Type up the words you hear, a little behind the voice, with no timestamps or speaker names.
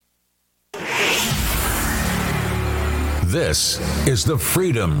This is the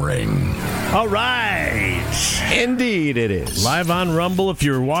Freedom Ring. All right. Indeed it is. Live on Rumble. If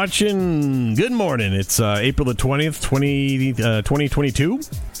you're watching, good morning. It's April the 20th, 2022.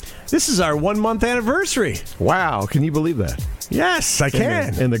 This is our 1 month anniversary. Wow, can you believe that? Yes, I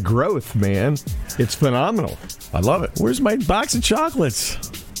can. And the growth, man, it's phenomenal. I love it. Where's my box of chocolates?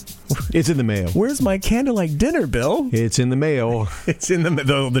 It's in the mail. Where's my candlelight dinner, Bill? It's in the mail. It's in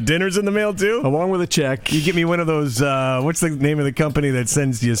the dinner's in the mail, too? Along with a check. You get me one of those, what's the name of the company that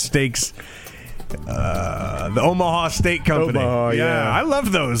sends you steaks? The Omaha Steak Company. Omaha, yeah. I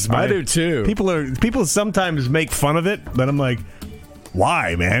love those, man. I do, too. People sometimes make fun of it, but I'm like,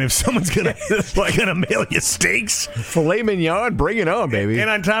 why, man? If someone's gonna mail you steaks, filet mignon, bring it on, baby. And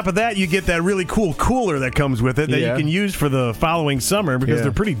on top of that, you get that really cool cooler that comes with it that you can use for the following summer because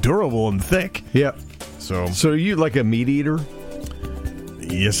they're pretty durable and thick. Yep. So are you like a meat eater?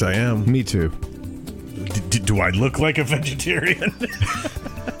 Yes, I am. Me too. Do I look like a vegetarian?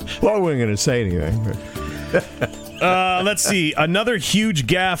 Well, I wasn't going to say anything. Let's see. Another huge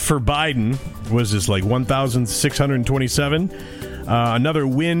gaffe for Biden. Was this like 1,627? Another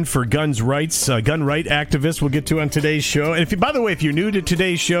win for gun rights activists we'll get to on today's show. And by the way, if you're new to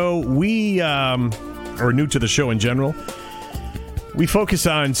today's show, or new to the show in general, we focus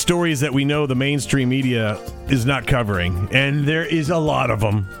on stories that we know the mainstream media is not covering. And there is a lot of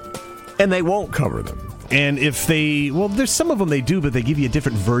them. And they won't cover them. And if there's some of them they do, but they give you a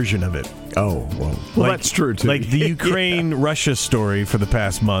different version of it. Oh, well, that's true, too. Like the Ukraine-Russia story for the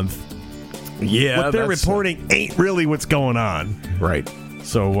past month. Yeah, what they're reporting ain't really what's going on. Right.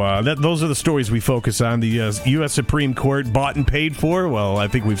 So those are the stories we focus on. The U.S. Supreme Court bought and paid for. Well, I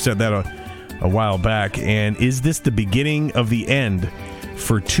think we've said that a while back. And is this the beginning of the end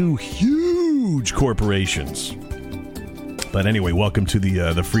for two huge corporations? But anyway, welcome to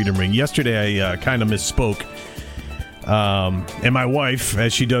the Freedom Ring. Yesterday, I kind of misspoke. And my wife,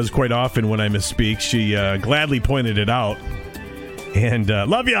 as she does quite often when I misspeak, she gladly pointed it out. And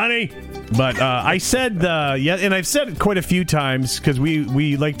love you, honey. But I said, and I've said it quite a few times because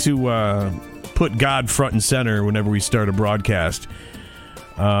we like to put God front and center whenever we start a broadcast.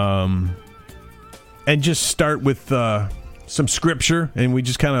 And just start with some scripture, and we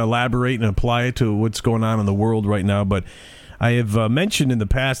just kind of elaborate and apply it to what's going on in the world right now. But I have mentioned in the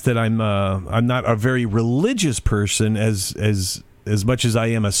past that I'm not a very religious person as much as I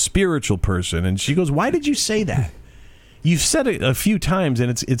am a spiritual person. And she goes, "Why did you say that? You've said it a few times,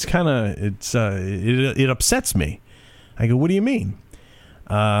 and it upsets me." I go, "What do you mean?"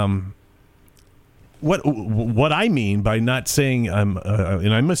 What I mean by not saying and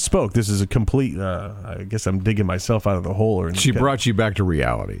I misspoke. This is a complete. I guess I'm digging myself out of the hole. She brought you back to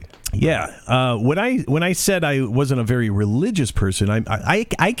reality. Yeah. When I said I wasn't a very religious person,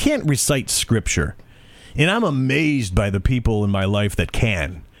 I can't recite scripture, and I'm amazed by the people in my life that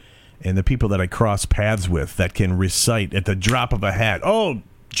can. And the people that I cross paths with that can recite at the drop of a hat. Oh,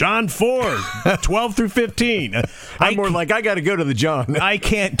 John 4, 12 through 15. I'm more like, I got to go to the John. I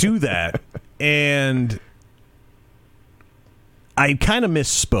can't do that. And I kind of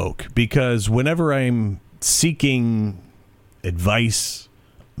misspoke because whenever I'm seeking advice,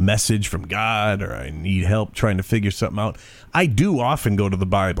 message from God, or I need help trying to figure something out, I do often go to the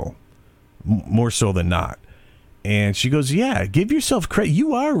Bible, more so than not. And she goes, "Yeah, give yourself credit.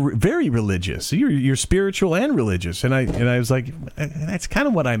 You are very religious. You're spiritual and religious." And I was like, "That's kind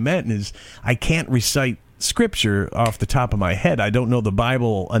of what I meant. Is I can't recite scripture off the top of my head. I don't know the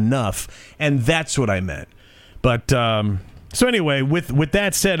Bible enough, and that's what I meant." But so anyway, with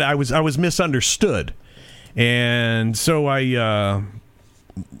that said, I was misunderstood, and so it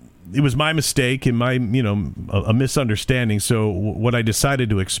was my mistake and my a misunderstanding. So what I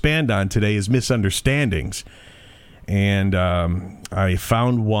decided to expand on today is misunderstandings. And I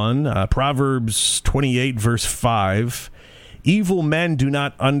found one, Proverbs 28, verse 5. "Evil men do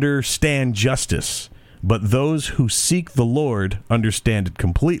not understand justice, but those who seek the Lord understand it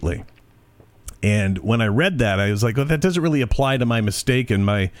completely." And when I read that, I was like, well, that doesn't really apply to my mistake and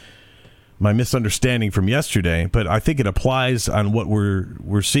my misunderstanding from yesterday. But I think it applies on what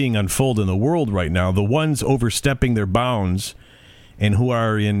we're seeing unfold in the world right now. The ones overstepping their bounds and who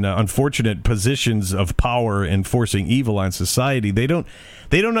are in unfortunate positions of power enforcing evil on society, they don't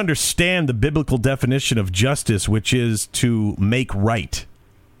understand the biblical definition of justice, which is to make right.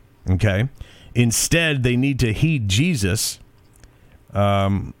 Okay? Instead, they need to heed Jesus,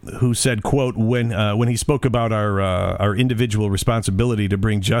 who said, quote, when he spoke about our individual responsibility to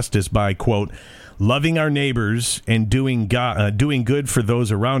bring justice by, quote, loving our neighbors and doing good for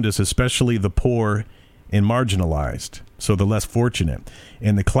those around us, especially the poor and marginalized, so the less fortunate.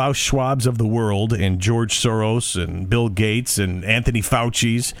 And the Klaus Schwabs of the world and George Soros and Bill Gates and Anthony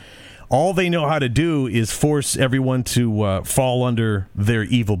Fauci's, all they know how to do is force everyone to fall under their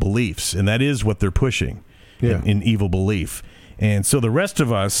evil beliefs. And that is what they're pushing, in evil belief. And so the rest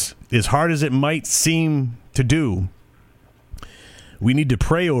of us, as hard as it might seem to do, we need to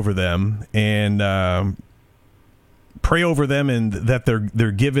pray over them and that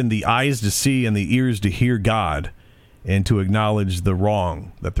they're given the eyes to see and the ears to hear God, and to acknowledge the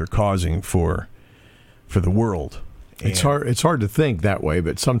wrong that they're causing for the world. It's hard to think that way,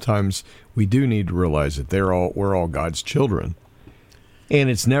 but sometimes we do need to realize that we're all God's children,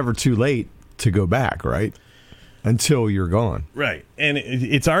 and it's never too late to go back, right? Until you're gone. Right. And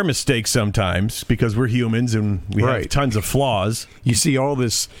it's our mistake sometimes, because we're humans and we have tons of flaws. You see all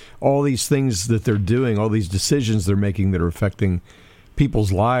these things that they're doing, all these decisions they're making that are affecting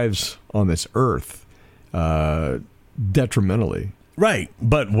people's lives on this earth detrimentally. Right.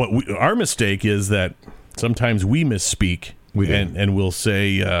 But our mistake is that sometimes we misspeak. And we'll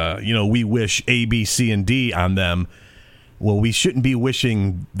say, we wish A, B, C, and D on them. Well, we shouldn't be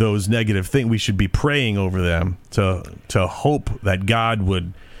wishing those negative things. We should be praying over them to hope that God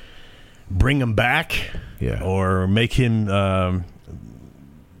would bring them back, or make him,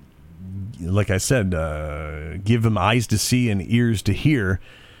 like I said, give them eyes to see and ears to hear,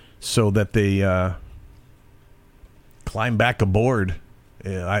 so that they climb back aboard.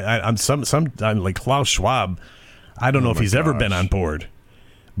 I'm like Klaus Schwab. I don't know if he's ever been on board.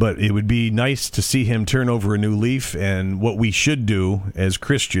 But it would be nice to see him turn over a new leaf, and what we should do as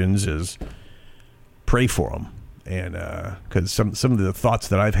Christians is pray for him. And because some of the thoughts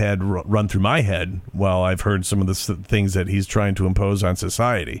that I've had run through my head while I've heard some of the things that he's trying to impose on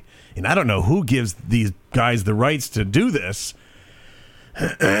society. And I don't know who gives these guys the rights to do this.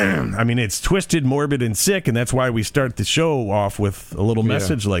 I mean, it's twisted, morbid, and sick, and that's why we start the show off with a little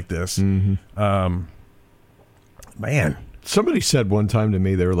message like this. Mm-hmm. Man. Somebody said one time to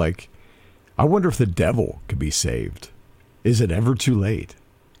me, they were like, I wonder if the devil could be saved. Is it ever too late?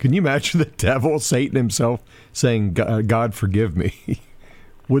 Can you imagine the devil, Satan himself, saying, God, forgive me?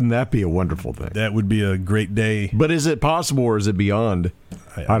 Wouldn't that be a wonderful thing? That would be a great day. But is it possible, or is it beyond?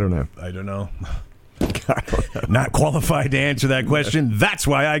 I don't know. I don't know. Not qualified to answer that question. That's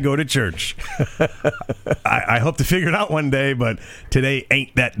why I go to church. I hope to figure it out one day, but today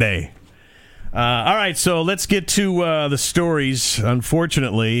ain't that day. All right, so let's get to the stories.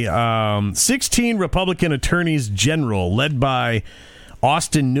 Unfortunately, 16 Republican attorneys general, led by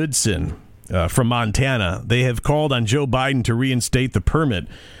Austin Knudsen from Montana, they have called on Joe Biden to reinstate the permit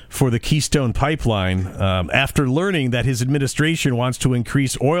for the Keystone Pipeline after learning that his administration wants to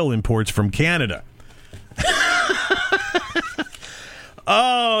increase oil imports from Canada.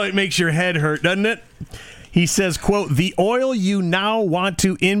 Oh, it makes your head hurt, doesn't it? He says, quote, the oil you now want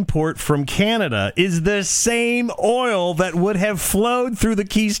to import from Canada is the same oil that would have flowed through the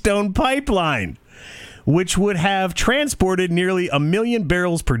Keystone Pipeline, which would have transported nearly 1 million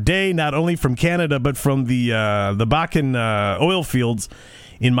barrels per day, not only from Canada, but from the Bakken oil fields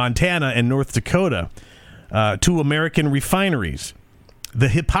in Montana and North Dakota to American refineries. The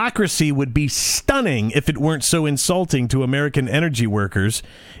hypocrisy would be stunning if it weren't so insulting to American energy workers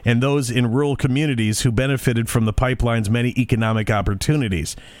and those in rural communities who benefited from the pipeline's many economic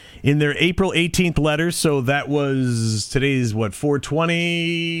opportunities. In their April 18th letter, so that was today's,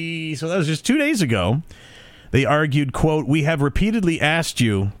 4/20? So that was just 2 days ago. They argued, quote, we have repeatedly asked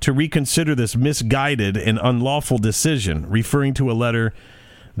you to reconsider this misguided and unlawful decision, referring to a letter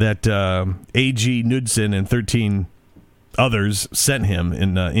that A.G. Knudsen and 13 others sent him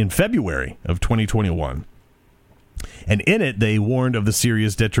in February of 2021. And in it, they warned of the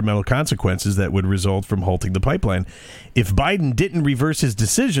serious detrimental consequences that would result from halting the pipeline. If Biden didn't reverse his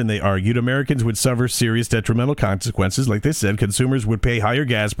decision, they argued, Americans would suffer serious detrimental consequences. Like they said, consumers would pay higher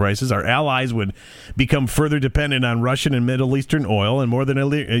gas prices. Our allies would become further dependent on Russian and Middle Eastern oil. And more than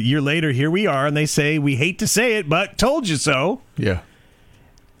a year later, here we are. And they say, we hate to say it, but told you so. Yeah.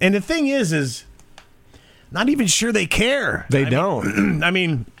 And the thing is not even sure they care. They don't. I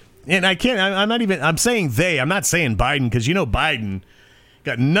mean, and I can't, I'm saying they, I'm not saying Biden, because Biden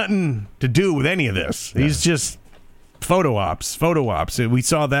got nothing to do with any of this. Yeah. He's just photo ops. We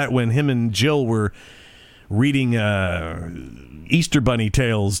saw that when him and Jill were reading Easter Bunny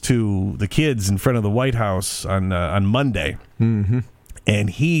tales to the kids in front of the White House on Monday. Mm-hmm. And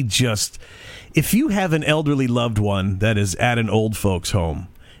he just, if you have an elderly loved one that is at an old folks home,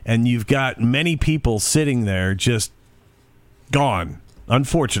 and you've got many people sitting there just gone,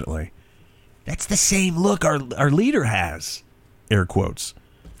 unfortunately, that's the same look our leader has, air quotes.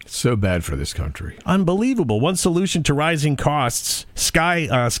 So bad for this country. Unbelievable. One solution to rising costs,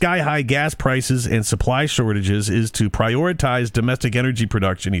 sky-high gas prices, and supply shortages is to prioritize domestic energy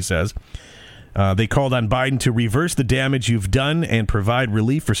production, he says. They called on Biden to reverse the damage you've done and provide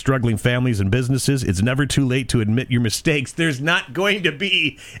relief for struggling families and businesses. It's never too late to admit your mistakes. There's not going to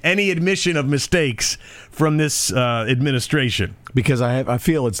be any admission of mistakes from this administration. Because I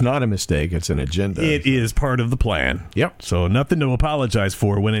feel it's not a mistake. It's an agenda. It is part of the plan. Yep. So nothing to apologize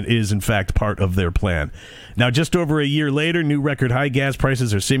for when it is, in fact, part of their plan. Now, just over a year later, new record high gas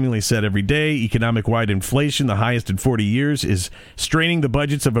prices are seemingly set every day. Economic-wide inflation, the highest in 40 years, is straining the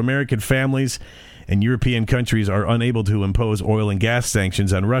budgets of American families, and European countries are unable to impose oil and gas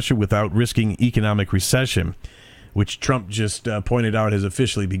sanctions on Russia without risking economic recession, which Trump just pointed out has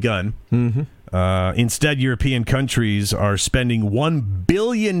officially begun. Mm-hmm. Instead, European countries are spending $1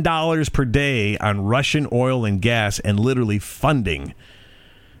 billion per day on Russian oil and gas and literally funding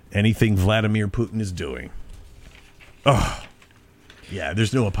anything Vladimir Putin is doing. Oh, yeah,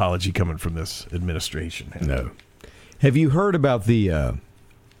 there's no apology coming from this administration. No. Have you heard about the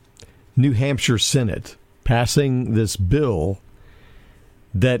New Hampshire Senate passing this bill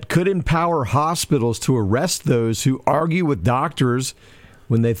that could empower hospitals to arrest those who argue with doctors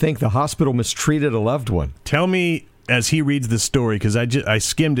when they think the hospital mistreated a loved one? Tell me, as he reads the story, because I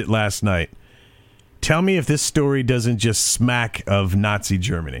skimmed it last night, tell me if this story doesn't just smack of Nazi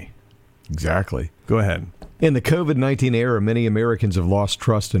Germany. Exactly. Go ahead. In the COVID-19 era, many Americans have lost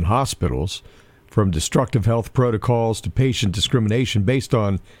trust in hospitals, from destructive health protocols to patient discrimination based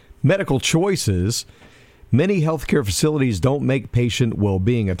on medical choices. Many healthcare facilities don't make patient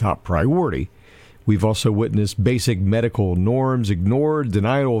well-being a top priority. We've also witnessed basic medical norms ignored,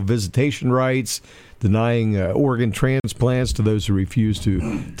 denial of visitation rights, denying organ transplants to those who refuse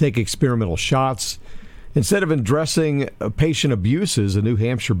to take experimental shots. Instead of addressing patient abuses, a New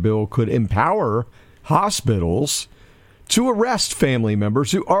Hampshire bill could empower hospitals to arrest family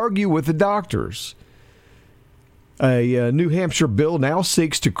members who argue with the doctors. A New Hampshire bill now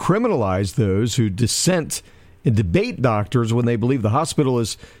seeks to criminalize those who dissent and debate doctors when they believe the hospital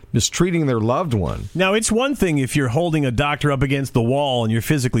is mistreating their loved one. Now, it's one thing if you're holding a doctor up against the wall and you're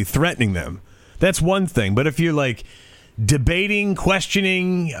physically threatening them. That's one thing. But if you're like debating,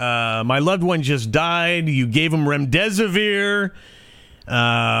 questioning, my loved one just died, you gave him remdesivir,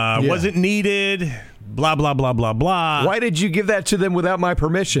 wasn't needed, blah, blah, blah, blah, blah. Why did you give that to them without my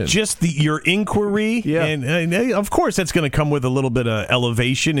permission? Just your inquiry. Yeah. And of course, that's going to come with a little bit of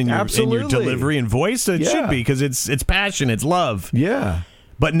elevation in your delivery and voice. It should be, because it's passion, it's love. Yeah.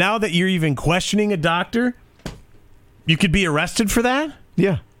 But now that you're even questioning a doctor, you could be arrested for that?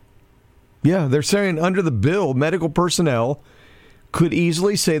 Yeah. Yeah, they're saying under the bill, medical personnel could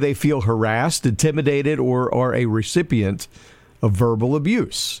easily say they feel harassed, intimidated, or are a recipient of verbal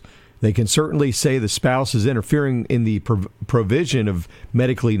abuse. They can certainly say the spouse is interfering in the provision of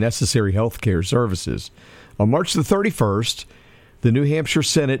medically necessary health care services. On March the 31st, the New Hampshire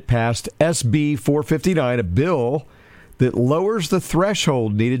Senate passed SB 459, a bill that lowers the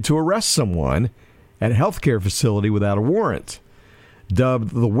threshold needed to arrest someone at a health care facility without a warrant.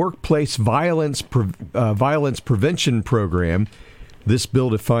 Dubbed the Workplace Violence Prevention Program, this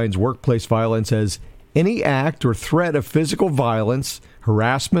bill defines workplace violence as any act or threat of physical violence,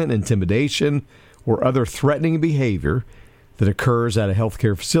 harassment, intimidation, or other threatening behavior that occurs at a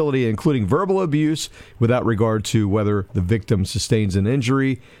healthcare facility, including verbal abuse without regard to whether the victim sustains an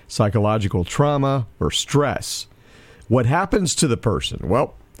injury, psychological trauma, or stress. What happens to the person?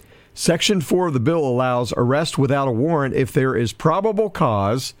 Well, Section 4 of the bill allows arrest without a warrant if there is probable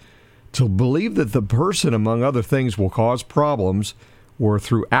cause to believe that the person, among other things, will cause problems or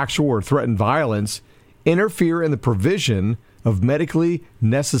through actual or threatened violence interfere in the provision of medically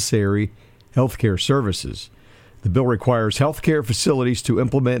necessary healthcare services. The bill requires healthcare facilities to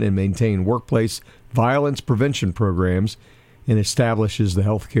implement and maintain workplace violence prevention programs and establishes the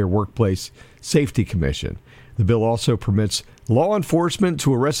Healthcare Workplace Safety Commission. The bill also permits law enforcement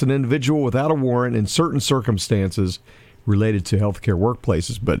to arrest an individual without a warrant in certain circumstances related to healthcare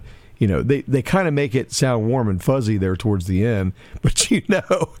workplaces. But, you know, they kind of make it sound warm and fuzzy there towards the end. But, you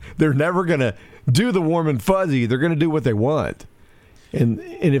know, they're never going to do the warm and fuzzy. They're going to do what they want. And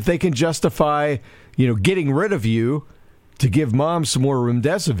if they can justify, you know, getting rid of you to give mom some more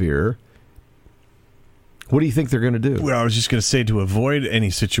remdesivir, what do you think they're going to do? Well, I was just going to say, to avoid any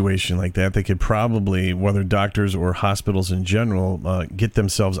situation like that, they could probably, whether doctors or hospitals in general, get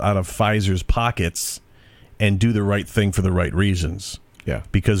themselves out of Pfizer's pockets and do the right thing for the right reasons. Yeah.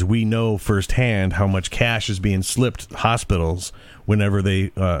 Because we know firsthand how much cash is being slipped hospitals whenever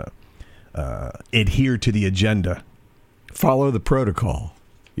they adhere to the agenda. Follow the protocol.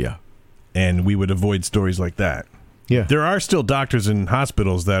 Yeah. and we would avoid stories like that. Yeah. There are still doctors and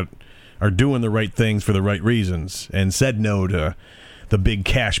hospitals that are doing the right things for the right reasons and said no to the big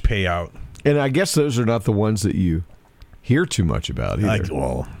cash payout. And I guess those are not the ones that you hear too much about either. Like,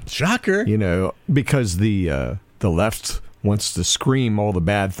 well, shocker. You know, because the left wants to scream all the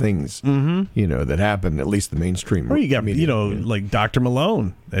bad things, you know, that happen, at least the mainstream. Or you got, media. like Dr.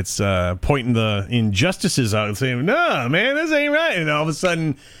 Malone that's pointing the injustices out and saying, no, man, this ain't right. And all of a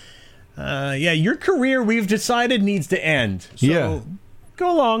sudden, your career, we've decided, needs to end. So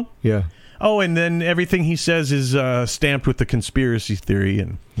go along. Yeah. Oh, and then everything he says is stamped with the conspiracy theory.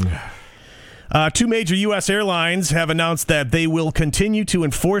 And two major U.S. airlines have announced that they will continue to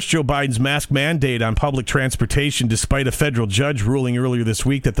enforce Joe Biden's mask mandate on public transportation, despite a federal judge ruling earlier this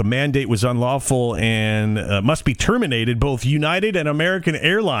week that the mandate was unlawful and must be terminated. Both United and American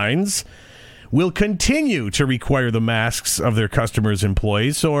Airlines will continue to require the masks of their customers'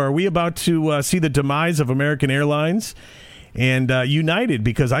 employees. So are we about to see the demise of American Airlines and United?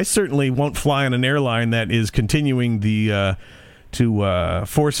 Because I certainly won't fly on an airline that is continuing to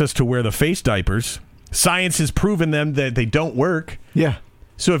force us to wear the face diapers. Science has proven them that they don't work. Yeah.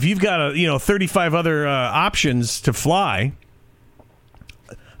 So if you've got 35 other options to fly,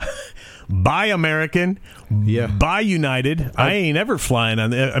 buy American, buy United. I ain't ever flying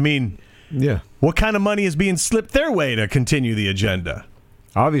on. I mean, what kind of money is being slipped their way to continue the agenda?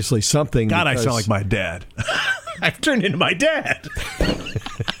 Obviously something. God, I sound like my dad. I've turned into my dad.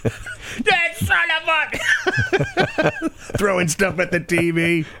 That son of a... Throwing stuff at the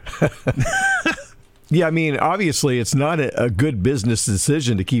TV. Yeah, I mean, obviously it's not a good business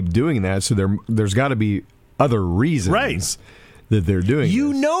decision to keep doing that, so there's got to be other reasons that they're doing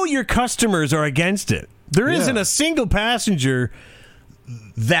this. know your customers are against it. There isn't a single passenger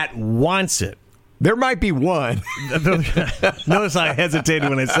that wants it. There might be one. Notice I hesitated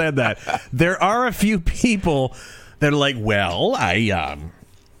when I said that. There are a few people that are like, well, I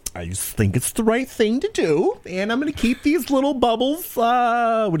just think it's the right thing to do, and I'm going to keep these little bubbles.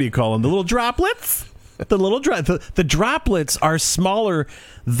 What do you call them? The little droplets? The droplets are smaller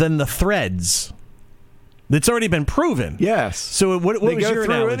than the threads. It's already been proven. Yes. So what was your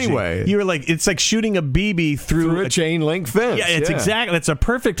analogy? Anyway. You were like, it's like shooting a BB through a chain link fence. Yeah, exactly. That's a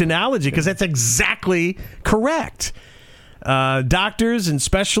perfect analogy because that's exactly correct. Doctors and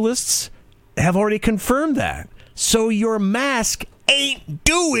specialists have already confirmed that. So your mask ain't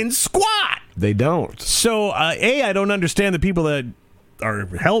doing squat. They don't. So, I don't understand the people that are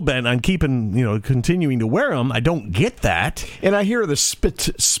hell-bent on continuing to wear them. I don't get that. And I hear the spit,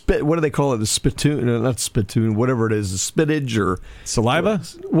 what do they call it? The spittoon, not spittoon, whatever it is, the spittage or... Saliva?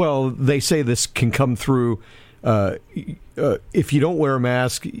 Well, they say this can come through... if you don't wear a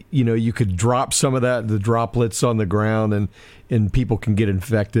mask, you could drop some of the droplets on the ground and people can get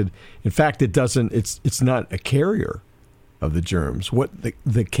infected. In fact, it's not a carrier of the germs. What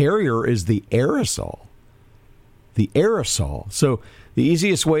the carrier is the aerosol. The aerosol. So the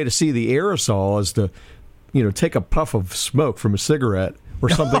easiest way to see the aerosol is to, take a puff of smoke from a cigarette or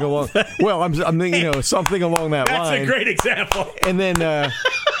something along. Well, I'm thinking, something along that line. That's a great example. And then.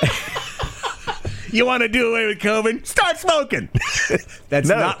 You want to do away with COVID? Start smoking. That's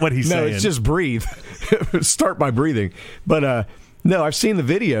not what he's saying. No, it's just breathe. Start by breathing. But no, I've seen the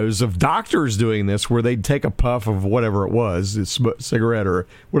videos of doctors doing this where they'd take a puff of whatever it was, a cigarette or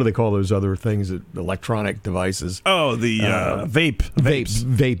what do they call those other things, electronic devices? Oh, the vapes.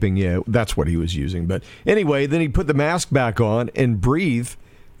 Vaping, yeah. That's what he was using. But anyway, then he'd put the mask back on and breathe.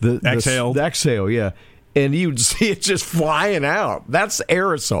 The exhale, yeah. And you'd see it just flying out. That's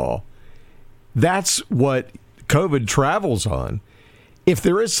aerosol. That's what COVID travels on. If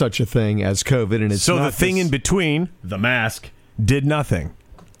there is such a thing as COVID, and it's so not the thing in between, the mask, did nothing.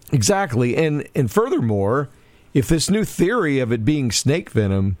 Exactly, and furthermore, if this new theory of it being snake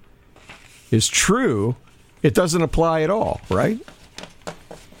venom is true, it doesn't apply at all, right?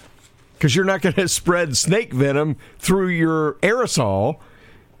 Because you're not going to spread snake venom through your aerosol.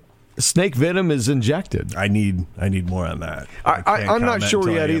 Snake venom is injected. I need more on that. I'm not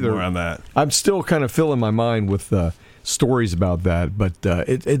sure yet either. More on that. I'm still kind of filling my mind with stories about that, but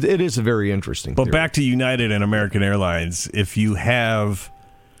it is a very interesting theory. But back to United and American Airlines, if you have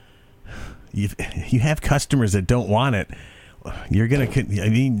customers that don't want it,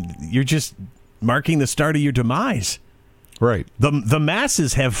 you're just marking the start of your demise. Right. The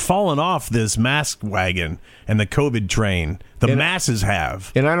masses have fallen off this mask wagon and the COVID train. The masses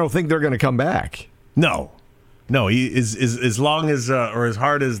have. And I don't think they're going to come back. No. As long as or as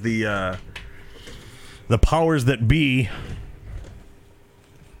hard as the powers that be,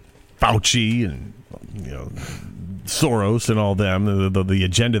 Fauci and Soros and all them, the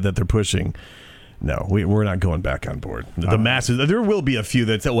agenda that they're pushing. No, we're not going back on board. The masses, there will be a few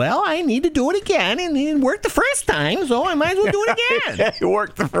that say, well, I need to do it again, and it worked the first time, so I might as well do it again. It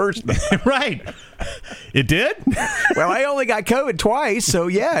worked the first time. Right. It did? Well, I only got COVID twice, so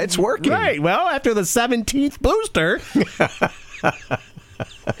yeah, it's working. Right. Well, after the 17th booster.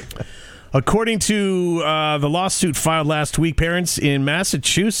 According to the lawsuit filed last week, parents in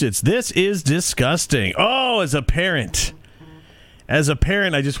Massachusetts, this is disgusting. Oh, as a parent,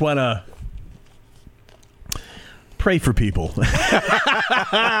 I just want to pray for people.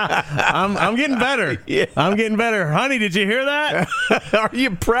 I'm getting better. Yeah. I'm getting better. Honey, did you hear that? Are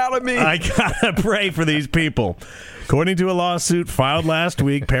you proud of me? I gotta pray for these people. According to a lawsuit filed last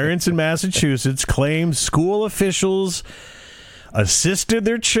week, parents in Massachusetts claim school officials assisted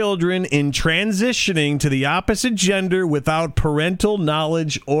their children in transitioning to the opposite gender without parental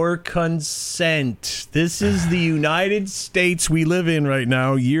knowledge or consent. This is the United States we live in right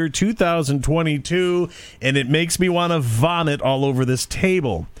now, year 2022, and it makes me want to vomit all over this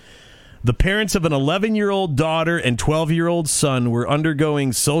table. The parents of an 11-year-old daughter and 12-year-old son were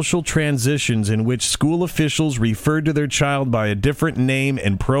undergoing social transitions in which school officials referred to their child by a different name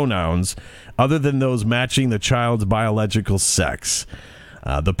and pronouns other than those matching the child's biological sex.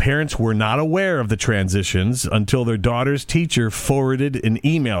 The parents were not aware of the transitions until their daughter's teacher forwarded an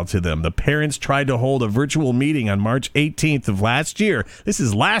email to them. The parents tried to hold a virtual meeting on March 18th of last year. This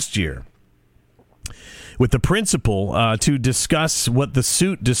is last year. With the principal to discuss what the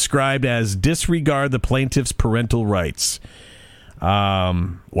suit described as disregard the plaintiff's parental rights.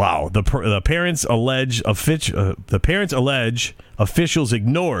 Wow. The parents allege officials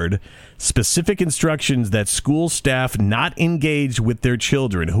ignored specific instructions that school staff not engage with their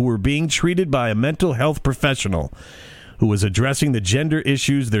children who were being treated by a mental health professional who was addressing the gender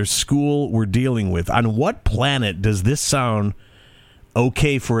issues their school were dealing with. On what planet does this sound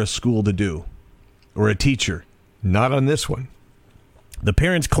okay for a school to do? Or a teacher? Not on this one. The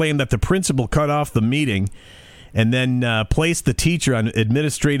parents claim that the principal cut off the meeting and then placed the teacher on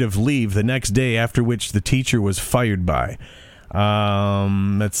administrative leave the next day, after which the teacher was fired by.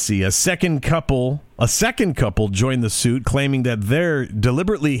 Let's see. A second couple joined the suit, claiming that they're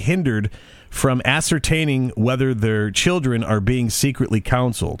deliberately hindered from ascertaining whether their children are being secretly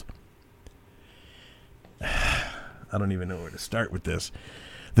counseled. I don't even know where to start with this.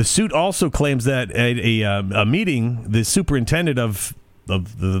 The suit also claims that at a meeting, the superintendent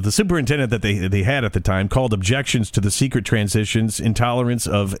the superintendent that they had at the time called objections to the secret transitions, intolerance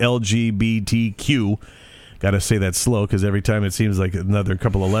of LGBTQ. Got to say that slow because every time it seems like another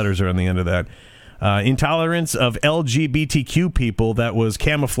couple of letters are on the end of that. Intolerance of LGBTQ people that was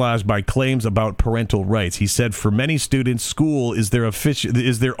camouflaged by claims about parental rights. He said for many students, school is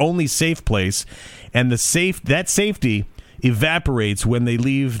their only safe place, and that safety evaporates when they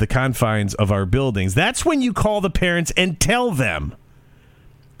leave the confines of our buildings. That's when you call the parents and tell them.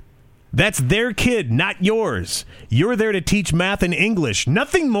 That's their kid, not yours. You're there to teach math and English,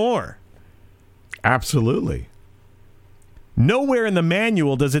 nothing more. Absolutely. Nowhere in the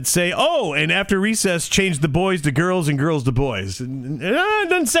manual does it say, oh, and after recess, change the boys to girls and girls to boys. It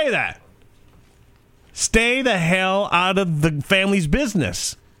doesn't say that. Stay the hell out of the family's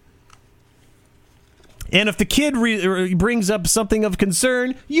business. And if the kid brings up something of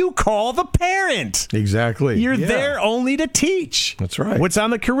concern, you call the parent. Exactly. You're there only to teach. That's right. What's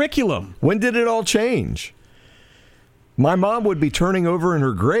on the curriculum? When did it all change? My mom would be turning over in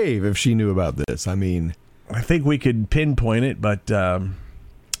her grave if she knew about this. I mean, I think we could pinpoint it, but that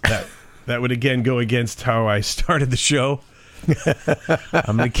would again go against how I started the show.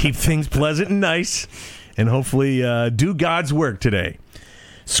 I'm going to keep things pleasant and nice and hopefully do God's work today.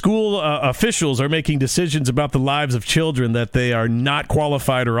 School officials are making decisions about the lives of children that they are not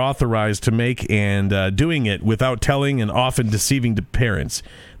qualified or authorized to make, and doing it without telling and often deceiving the parents.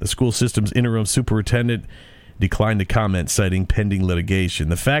 The school system's interim superintendent declined to comment, citing pending litigation.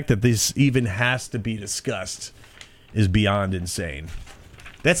 The fact that this even has to be discussed is beyond insane.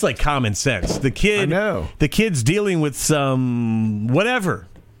 That's like common sense. The kid's dealing with some whatever.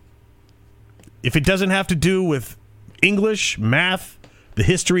 If it doesn't have to do with English, math, the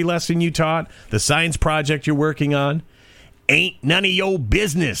history lesson you taught, the science project you're working on, ain't none of your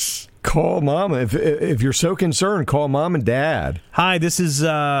business. Call mom. If you're so concerned, call mom and dad. Hi, this is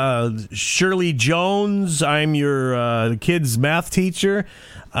Shirley Jones. I'm your kid's math teacher.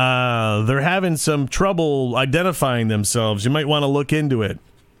 They're having some trouble identifying themselves. You might want to look into it.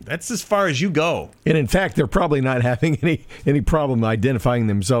 That's as far as you go. And in fact, they're probably not having any problem identifying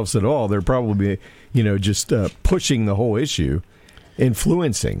themselves at all. They're probably, just pushing the whole issue.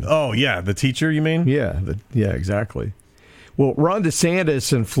 influencing. Oh, yeah. The teacher, you mean? Yeah, exactly. Well, Ron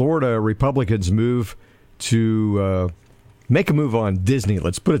DeSantis in Florida, Republicans move to make a move on Disney.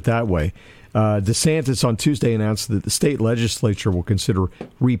 Let's put it that way. DeSantis on Tuesday announced that the state legislature will consider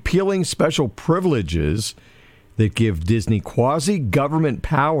repealing special privileges that give Disney quasi-government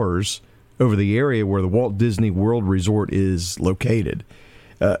powers over the area where the Walt Disney World Resort is located.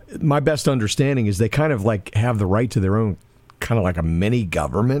 My best understanding is they kind of like have the right to their own, kind of like a mini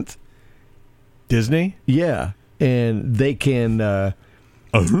government. Disney? Yeah. And they can... Yeah.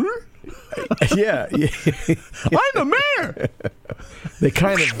 I'm the mayor! They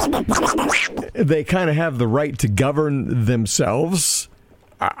kind of have the right to govern themselves.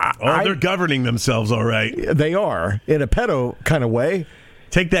 They're governing themselves, all right. They are, in a pedo kind of way.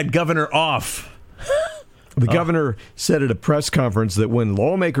 Take that governor off. The governor said at a press conference that when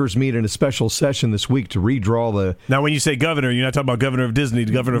lawmakers meet in a special session this week to redraw the... Now, when you say governor, you're not talking about governor of Disney,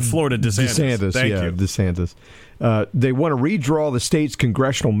 the governor of Florida, DeSantis. Thank you. DeSantis. They want to redraw the state's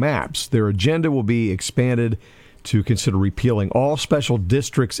congressional maps. Their agenda will be expanded to consider repealing all special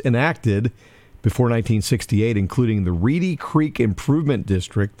districts enacted before 1968, including the Reedy Creek Improvement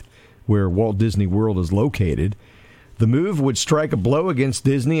District, where Walt Disney World is located. The move would strike a blow against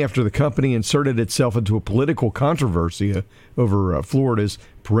Disney after the company inserted itself into a political controversy over Florida's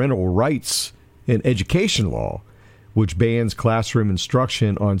parental rights in education law, which bans classroom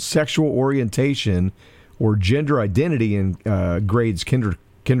instruction on sexual orientation or gender identity in grades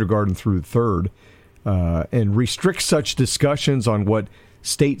kindergarten through third, and restricts such discussions on what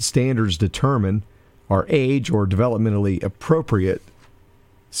state standards determine are age or developmentally appropriate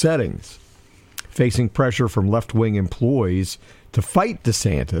settings. Facing pressure from left-wing employees to fight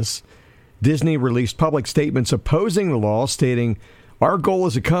DeSantis, Disney released public statements opposing the law, stating, "Our goal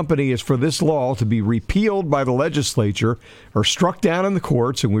as a company is for this law to be repealed by the legislature or struck down in the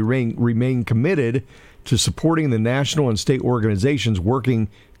courts, and we remain committed to supporting the national and state organizations working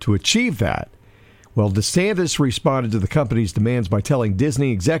to achieve that." Well, DeSantis responded to the company's demands by telling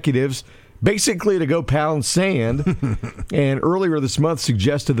Disney executives basically to go pound sand, and earlier this month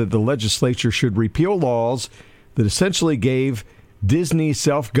suggested that the legislature should repeal laws that essentially gave Disney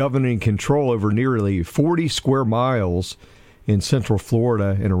self-governing control over nearly 40 square miles in central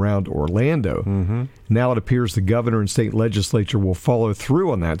Florida and around Orlando. Mm-hmm. Now it appears the governor and state legislature will follow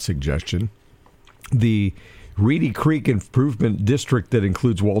through on that suggestion. The Reedy Creek Improvement District that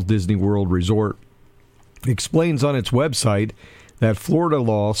includes Walt Disney World Resort explains on its website that Florida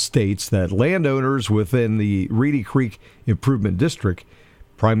law states that landowners within the Reedy Creek Improvement District,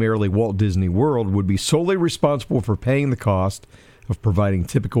 primarily Walt Disney World, would be solely responsible for paying the cost of providing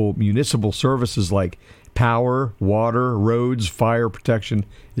typical municipal services like power, water, roads, fire protection,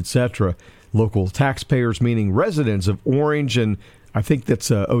 etc. Local taxpayers, meaning residents of Orange and I think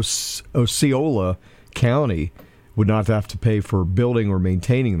that's Osceola County, would not have to pay for building or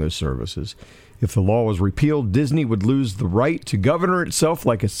maintaining those services. If the law was repealed, Disney would lose the right to govern itself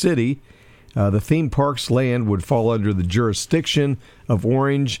like a city. The theme park's land would fall under the jurisdiction of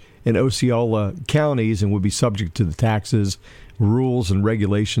Orange and Osceola counties and would be subject to the taxes, rules, and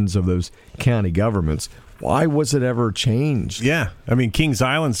regulations of those county governments. Why was it ever changed? Yeah. I mean, Kings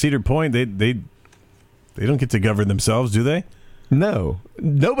Island, Cedar Point, they don't get to govern themselves, do they? No.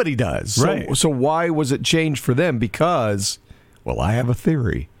 Nobody does. Right. So why was it changed for them? Because, well, I have a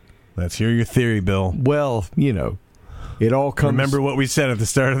theory. Let's hear your theory, Bill. Well, you know, it all comes... Remember what we said at the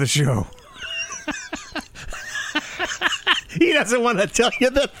start of the show. He doesn't want to tell you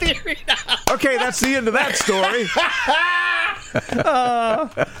the theory now. Okay, that's the end of that story.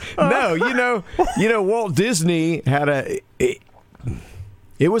 No, you know, Walt Disney had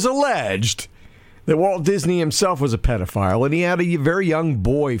it was alleged that Walt Disney himself was a pedophile, and he had a very young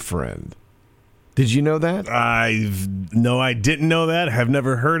boyfriend. Did you know that? No, I didn't know that. Have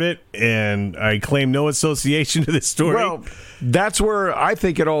never heard it, and I claim no association to this story. Well, that's where I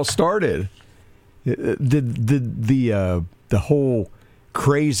think it all started. The whole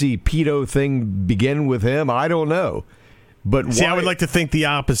crazy pedo thing begin with him? I don't know. But see, I would like to think the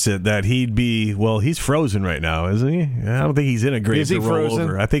opposite, that he'd be, well, he's frozen right now, isn't he? I don't think he's in a grave to roll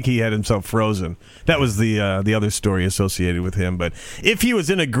over. I think he had himself frozen. That was the other story associated with him. But if he was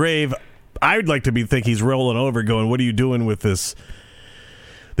in a grave, I'd like to think he's rolling over going, what are you doing with this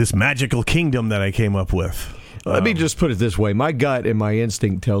magical kingdom that I came up with? Let me just put it this way. My gut and my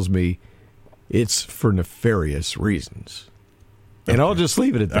instinct tells me it's for nefarious reasons. And I'll just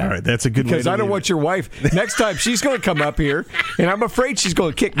leave it at that. All right, that's a good way to because I don't want your wife, next time she's going to come up here, and I'm afraid she's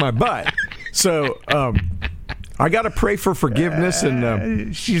going to kick my butt. So I got to pray for forgiveness.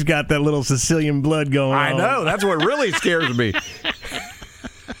 And she's got that little Sicilian blood going on. I know. That's what really scares me.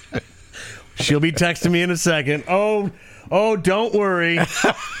 She'll be texting me in a second. Oh, don't worry.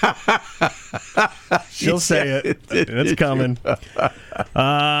 She'll say it. It's coming.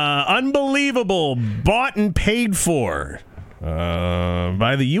 Unbelievable. Bought and paid for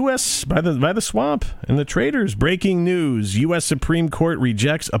by the U.S. by the swamp and the traders. Breaking news: U.S. Supreme Court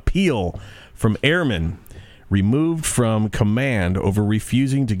rejects appeal from airmen removed from command over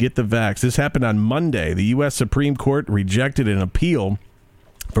refusing to get the vax. This happened on Monday. The U.S. Supreme Court rejected an appeal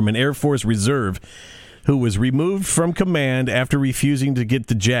from an Air Force reserve who was removed from command after refusing to get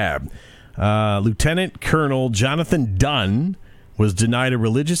the jab. Lieutenant Colonel Jonathan Dunn was denied a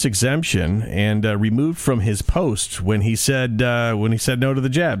religious exemption and removed from his post when he said no to the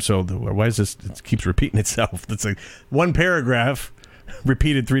jab. So why is this? It keeps repeating itself. That's like one paragraph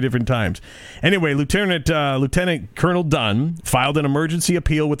repeated 3 different times. Anyway, Lieutenant Colonel Dunn filed an emergency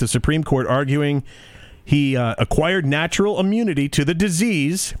appeal with the Supreme Court, arguing he acquired natural immunity to the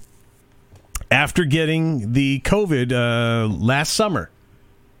disease after getting the COVID last summer.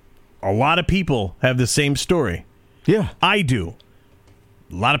 A lot of people have the same story. Yeah. I do.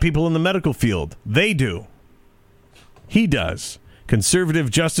 A lot of people in the medical field, they do. He does. Conservative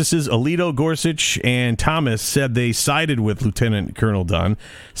Justices Alito, Gorsuch, and Thomas said they sided with Lieutenant Colonel Dunn.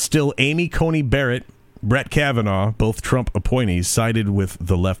 Still, Amy Coney Barrett, Brett Kavanaugh, both Trump appointees, sided with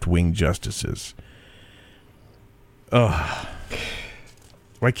the left-wing justices. Ugh.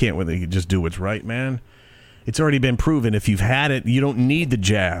 Why can't they just do what's right, man? It's already been proven if you've had it, you don't need the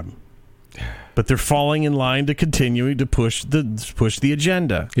jab. But they're falling in line to continue to push the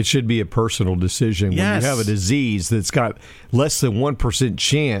agenda. It should be a personal decision. Yes. When you have a disease that's got less than 1%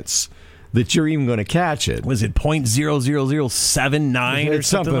 chance that you're even going to catch it. Was it 0.00079 or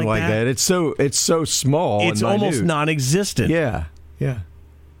something like that? It's so small. It's and almost minute. non-existent. Yeah.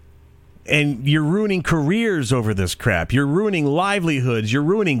 And you're ruining careers over this crap. You're ruining livelihoods. You're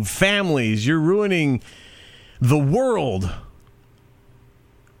ruining families. You're ruining the world.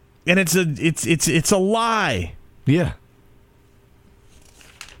 And it's a lie. Yeah.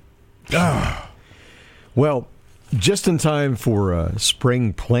 Well, just in time for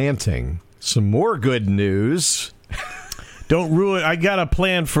spring planting, some more good news. Don't ruin. I got a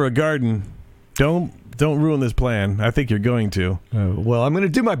plan for a garden. Don't ruin this plan. I think you're going to. Well, I'm going to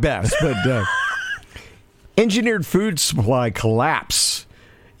do my best, but engineered food supply collapse.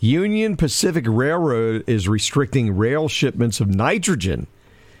 Union Pacific Railroad is restricting rail shipments of nitrogen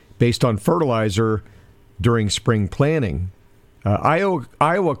based on fertilizer during spring planting.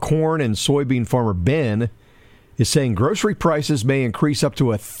 Iowa corn and soybean farmer Ben is saying grocery prices may increase up to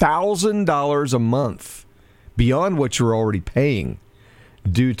 $1,000 a month beyond what you're already paying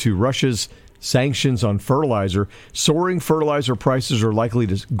due to Russia's sanctions on fertilizer. Soaring fertilizer prices are likely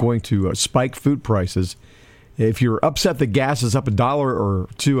going to spike food prices. If you're upset that gas is up $1 or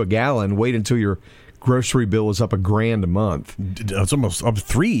 $2 a gallon, wait until your grocery bill is up $1,000 a month. It's almost up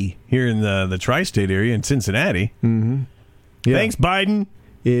 $3 here in the tri-state area in Cincinnati. Mm-hmm. Yeah. Thanks, Biden.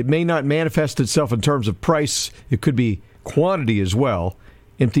 It may not manifest itself in terms of price. It could be quantity as well.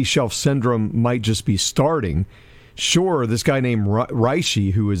 Empty shelf syndrome might just be starting. Sure, this guy named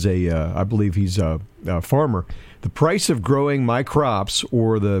Reishi, who is I believe he's a farmer, the price of growing my crops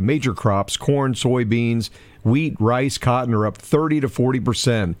or the major crops, corn, soybeans, wheat, rice, cotton, are up 30 to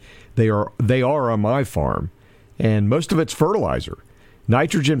 40%. They are on my farm, and most of it's fertilizer.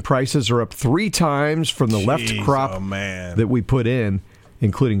 Nitrogen prices are up 3 times from the left crop that we put in,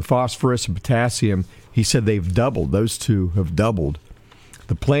 including phosphorus and potassium. He said they've doubled. Those two have doubled.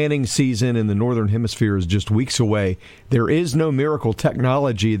 The planting season in the Northern Hemisphere is just weeks away. There is no miracle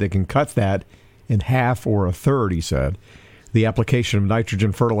technology that can cut that in half or a third, he said. The application of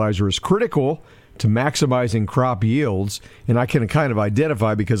nitrogen fertilizer is critical to maximizing crop yields, and I can kind of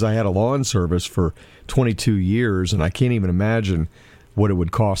identify because I had a lawn service for 22 years, and I can't even imagine what it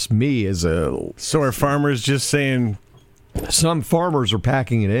would cost me as a... So are farmers just saying... Some farmers are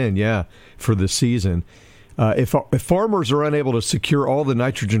packing it in, yeah, for the season. If farmers are unable to secure all the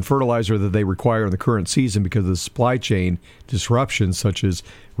nitrogen fertilizer that they require in the current season because of the supply chain disruptions such as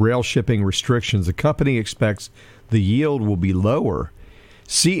rail shipping restrictions, the company expects the yield will be lower.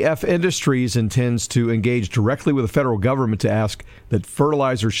 CF Industries intends to engage directly with the federal government to ask that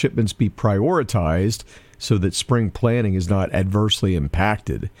fertilizer shipments be prioritized so that spring planting is not adversely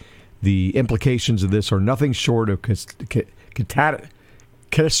impacted. The implications of this are nothing short of catastrophic.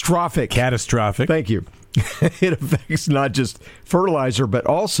 Catastrophic. Thank you. It affects not just fertilizer, but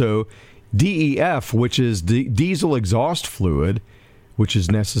also DEF, which is diesel exhaust fluid, which is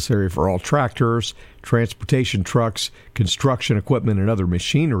necessary for all tractors, transportation trucks, construction equipment, and other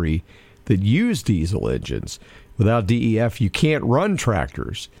machinery that use diesel engines. Without DEF, you can't run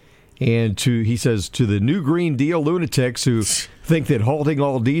tractors. And he says, to the New Green Deal lunatics who think that halting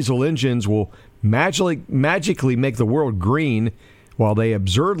all diesel engines will magically make the world green, while they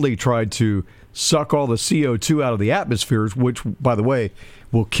absurdly tried to suck all the CO2 out of the atmosphere, which, by the way,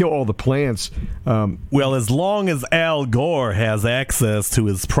 will kill all the plants. Well, as long as Al Gore has access to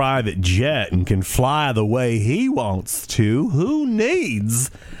his private jet and can fly the way he wants to, who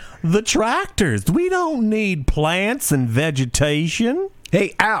needs the tractors? We don't need plants and vegetation.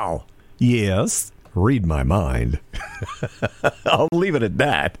 Hey, Al. Yes? Read my mind. I'll leave it at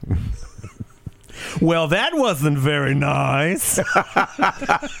that. Well, that wasn't very nice.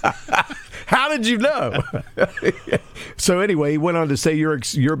 How did you know? So anyway, he went on to say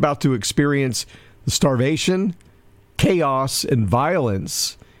you're about to experience the starvation, chaos, and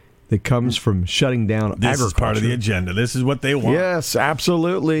violence that comes from shutting down agriculture. This is part of the agenda. This is what they want. Yes,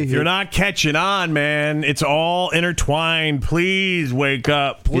 absolutely. If you're not catching on, man, it's all intertwined. Please wake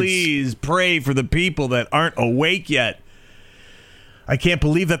up. Please pray for the people that aren't awake yet. I can't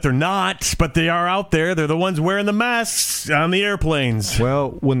believe that they're not, but they are out there. They're the ones wearing the masks on the airplanes.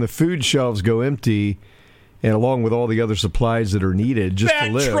 Well, when the food shelves go empty, and along with all the other supplies that are needed just to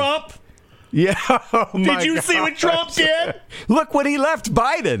live. Trump! Yeah. Did you see what Trump did? Look what he left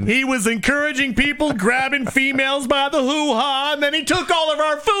Biden. He was encouraging people, grabbing females by the hoo-ha, and then he took all of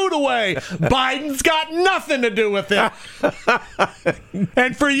our food away. Biden's got nothing to do with it.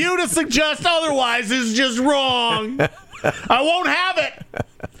 And for you to suggest otherwise is just wrong. I won't have it.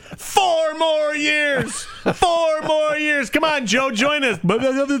 4 more years. 4 more years. Come on, Joe, join us.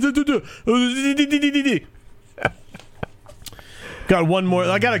 Got one more.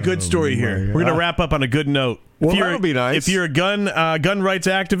 I got a good story here. We're going to wrap up on a good note. Well, that'll be nice. If you're a gun rights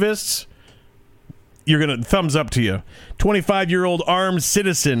activist, you're going to thumbs up to you. 25-year-old armed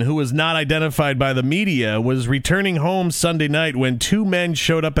citizen who was not identified by the media was returning home Sunday night when 2 men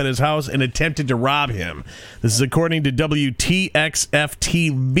showed up at his house and attempted to rob him. This is according to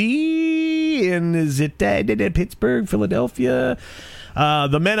WTXF-TV. And is it Pittsburgh, Philadelphia?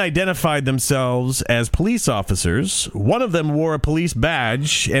 The men identified themselves as police officers. One of them wore a police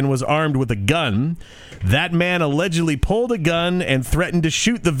badge and was armed with a gun. That man allegedly pulled a gun and threatened to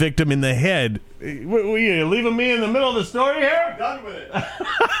shoot the victim in the head. Were you leaving me in the middle of the story here? I'm done with it.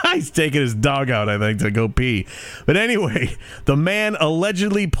 He's taking his dog out, I think, to go pee. But anyway, the man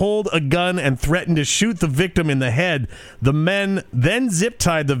allegedly pulled a gun and threatened to shoot the victim in the head. The men then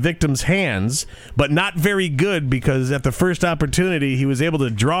zip-tied the victim's hands, but not very good, because at the first opportunity, he was able to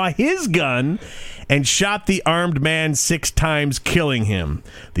draw his gun and shot the armed man 6 times, killing him.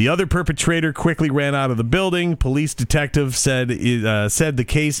 The other perpetrator quickly ran out of the building. Police detective said the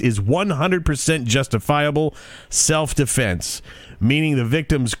case is 100% justifiable self-defense, meaning the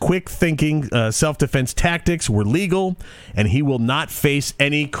victim's quick-thinking self-defense tactics were legal, and he will not face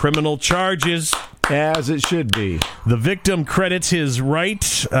any criminal charges. As it should be. The victim credits his right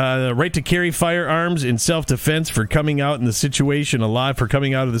to carry firearms in self-defense for coming out of the situation alive.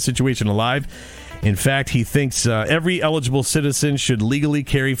 In fact, he thinks every eligible citizen should legally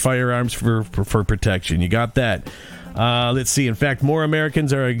carry firearms for protection. You got that? Let's see. In fact, more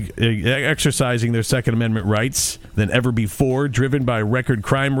Americans are exercising their Second Amendment rights than ever before, driven by record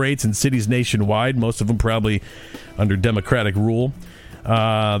crime rates in cities nationwide, most of them probably under Democratic rule.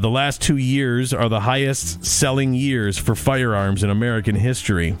 The last 2 years are the highest selling years for firearms in American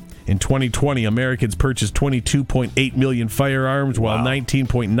history. In 2020, Americans purchased 22.8 million firearms, while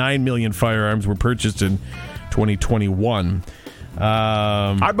 19.9 million firearms were purchased in 2021.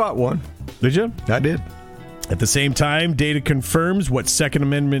 I bought one. Did you? I did. At the same time, data confirms what Second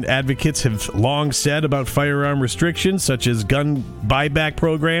Amendment advocates have long said about firearm restrictions, such as gun buyback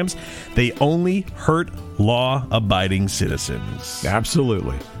programs. They only hurt law-abiding citizens.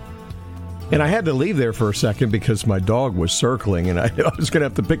 Absolutely. And I had to leave there for a second because my dog was circling, and I was going to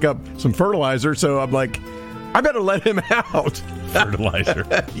have to pick up some fertilizer, so I'm like, I better let him out. Fertilizer.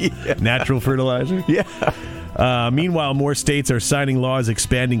 Yeah. Natural fertilizer? Yeah. Meanwhile, more states are signing laws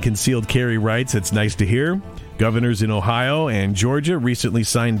expanding concealed carry rights. It's nice to hear. Governors in Ohio and Georgia recently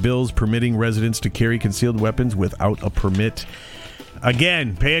signed bills permitting residents to carry concealed weapons without a permit.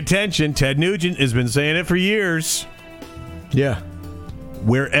 Again, pay attention. Ted Nugent has been saying it for years. Yeah.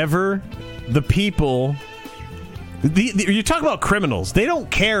 Wherever the people... you talk about criminals. They don't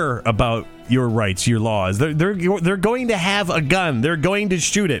care about your rights, your laws. They're going to have a gun. They're going to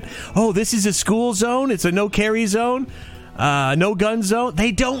shoot it. Oh, this is a school zone? It's a no-carry zone? No gun zone?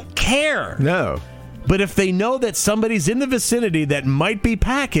 They don't care. No. But if they know that somebody's in the vicinity that might be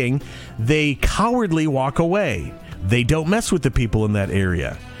packing, they cowardly walk away. They don't mess with the people in that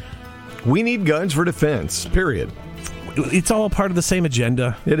area. We need guns for defense, period. it's all part of the same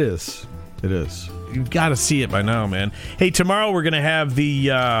agenda. It is. It is. You've got to see it by now, man. Hey, tomorrow we're going to have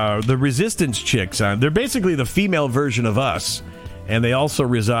the Resistance Chicks on. They're basically the female version of us, and they also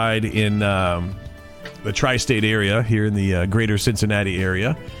reside in the tri-state area here in the greater Cincinnati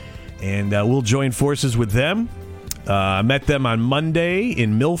area. And we'll join forces with them. I met them on Monday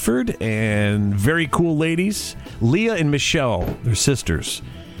in Milford, and very cool ladies. Leah and Michelle, they're sisters.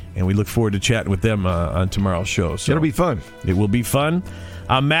 And we look forward to chatting with them on tomorrow's show. So It'll be fun. It will be fun.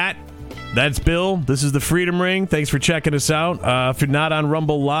 I'm Matt. That's Bill. This is the Freedom Ring. Thanks for checking us out. If you're not on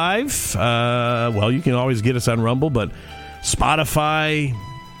Rumble Live, well, you can always get us on Rumble, but Spotify.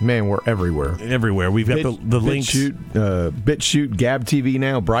 Man, we're everywhere. Everywhere. We've got the links. BitChute, Gab TV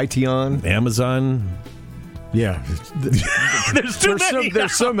now, Brighteon. Amazon. Yeah.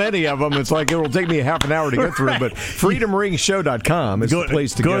 There's so many of them. It's like it will take me half an hour to get through, but freedomringshow.com is the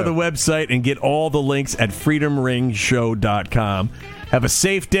place to go. Go to the website and get all the links at freedomringshow.com. Have a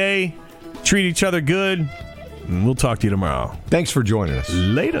safe day. Treat each other good. And we'll talk to you tomorrow. Thanks for joining us.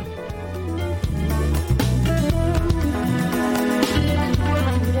 Later.